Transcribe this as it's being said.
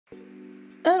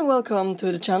And welcome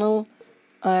to the channel.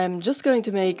 I'm just going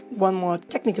to make one more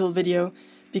technical video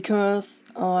because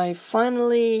I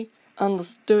finally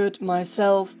understood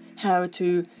myself how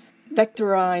to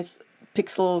vectorize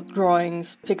pixel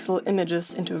drawings, pixel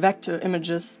images into vector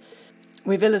images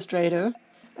with Illustrator.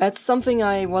 That's something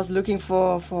I was looking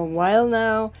for a while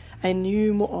now. I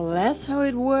knew more or less how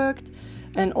it worked,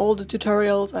 and all the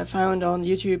tutorials I found on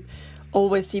YouTube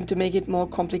always seem to make it more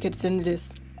complicated than it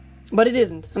is. But it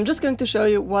isn't. I'm just going to show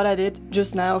you what I did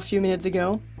just now a few minutes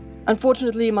ago.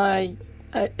 Unfortunately, my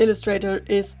Illustrator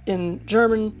is in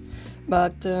German,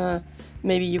 but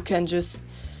maybe you can just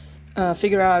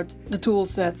figure out the tool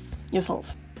sets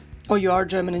yourself. Or you are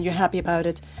German and you're happy about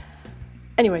it.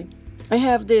 Anyway, I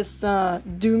have this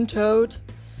Doom Toad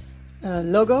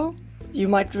logo. You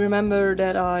might remember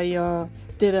that I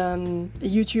did a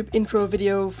YouTube intro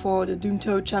video for the Doom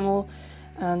Toad channel,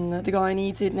 and the guy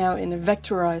needs it now in a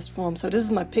vectorized form. So this is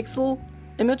my pixel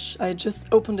image. I just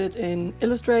opened it in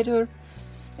Illustrator,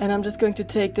 and I'm just going to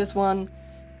take this one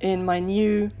in my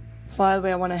new file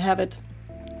where I want to have it.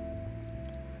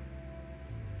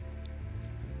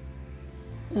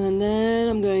 And then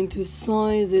I'm going to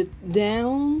size it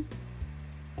down.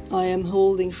 I am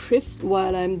holding Shift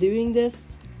while I'm doing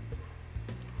this,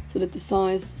 so that the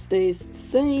size stays the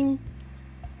same.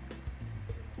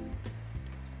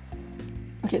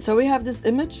 Okay, so we have this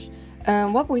image,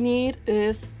 and what we need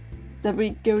is that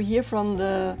we go here from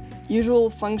the usual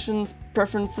functions,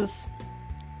 preferences.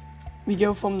 We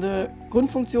go from the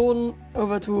Grundfunktionen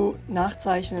over to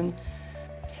Nachzeichnen.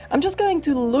 I'm just going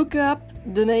to look up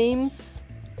the names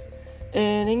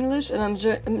in English, and I'm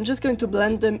just going to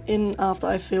blend them in after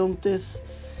I filmed this.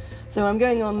 So I'm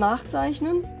going on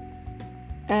Nachzeichnen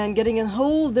and getting a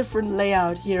whole different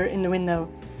layout here in the window.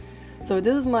 So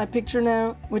this is my picture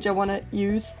now, which I want to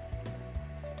use,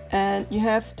 and you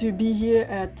have to be here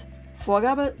at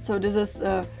Vorgabe. So this is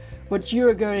what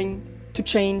you're going to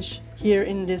change here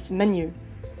in this menu.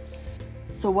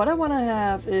 So what I want to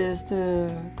have is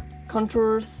the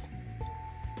contours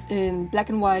in black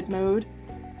and white mode.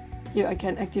 Here I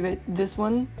can activate this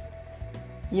one.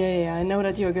 Yeah, I know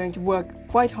that you're going to work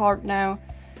quite hard now.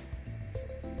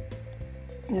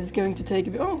 This is going to take a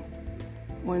bit. Oh,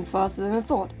 went faster than I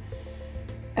thought.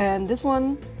 And this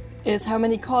one is how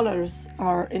many colors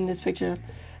are in this picture.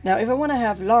 Now, if I want to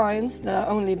have lines that are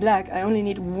only black, I only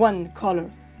need one color.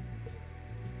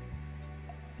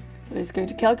 So it's going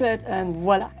to calculate, and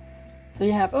voila. So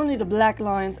you have only the black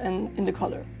lines and in the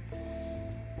color.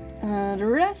 The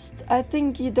rest, I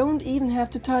think you don't even have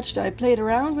to touch. I played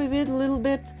around with it a little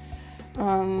bit.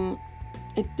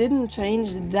 It didn't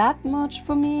change that much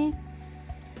for me.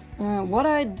 What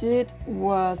I did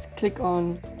was click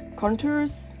on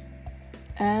contours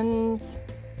and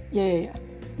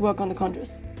work on the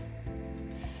contours.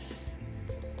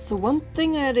 So one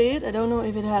thing I did, I don't know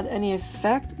if it had any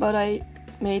effect, but I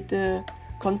made the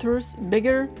contours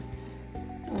bigger.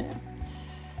 Oh,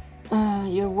 yeah.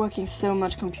 You're working so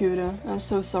much, computer. I'm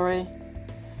so sorry.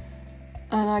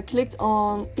 And I clicked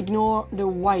on ignore the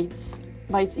whites.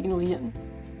 Whites ignorieren.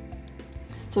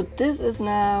 So this is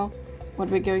now what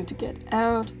we're going to get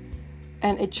out,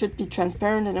 and it should be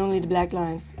transparent and only the black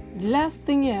lines. The last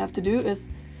thing you have to do is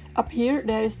up here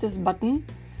there is this button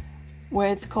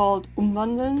where it's called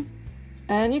umwandeln,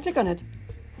 and you click on it,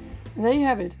 and there you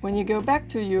have it. When you go back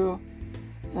to your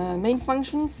main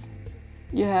functions,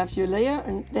 you have your layer,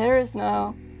 and there is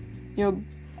now your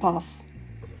path.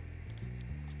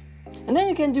 And then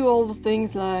you can do all the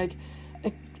things like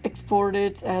export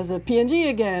it as a PNG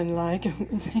again, like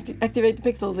activate the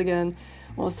pixels again,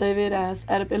 or save it as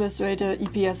Adobe Illustrator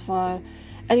EPS file.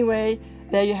 Anyway,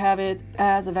 there you have it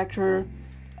as a vector.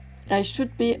 I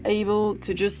should be able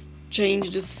to just change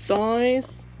the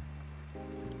size,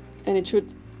 and it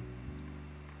should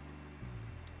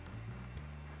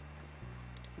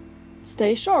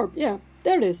stay sharp. Yeah,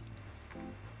 there it is.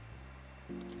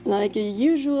 Like a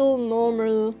usual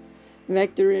normal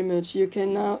vector image, you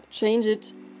can now change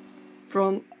it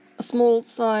from a small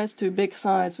size to a big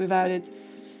size without it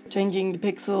changing the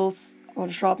pixels or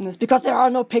the sharpness, because there are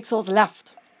no pixels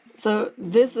left. So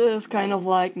this is kind of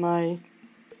like my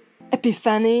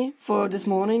epiphany for this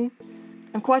morning.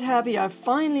 I'm quite happy I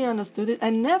finally understood it. I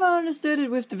never understood it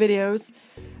with the videos,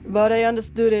 but I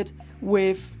understood it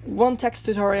with one text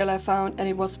tutorial I found, and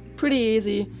it was pretty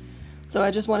easy. So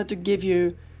I just wanted to give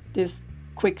you this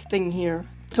quick thing here.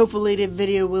 Hopefully the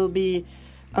video will be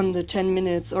under 10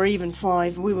 minutes or even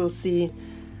 5, we will see.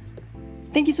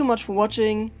 Thank you so much for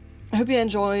watching. I hope you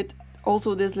enjoyed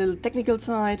also this little technical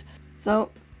side.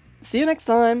 So, see you next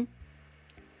time.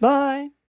 Bye!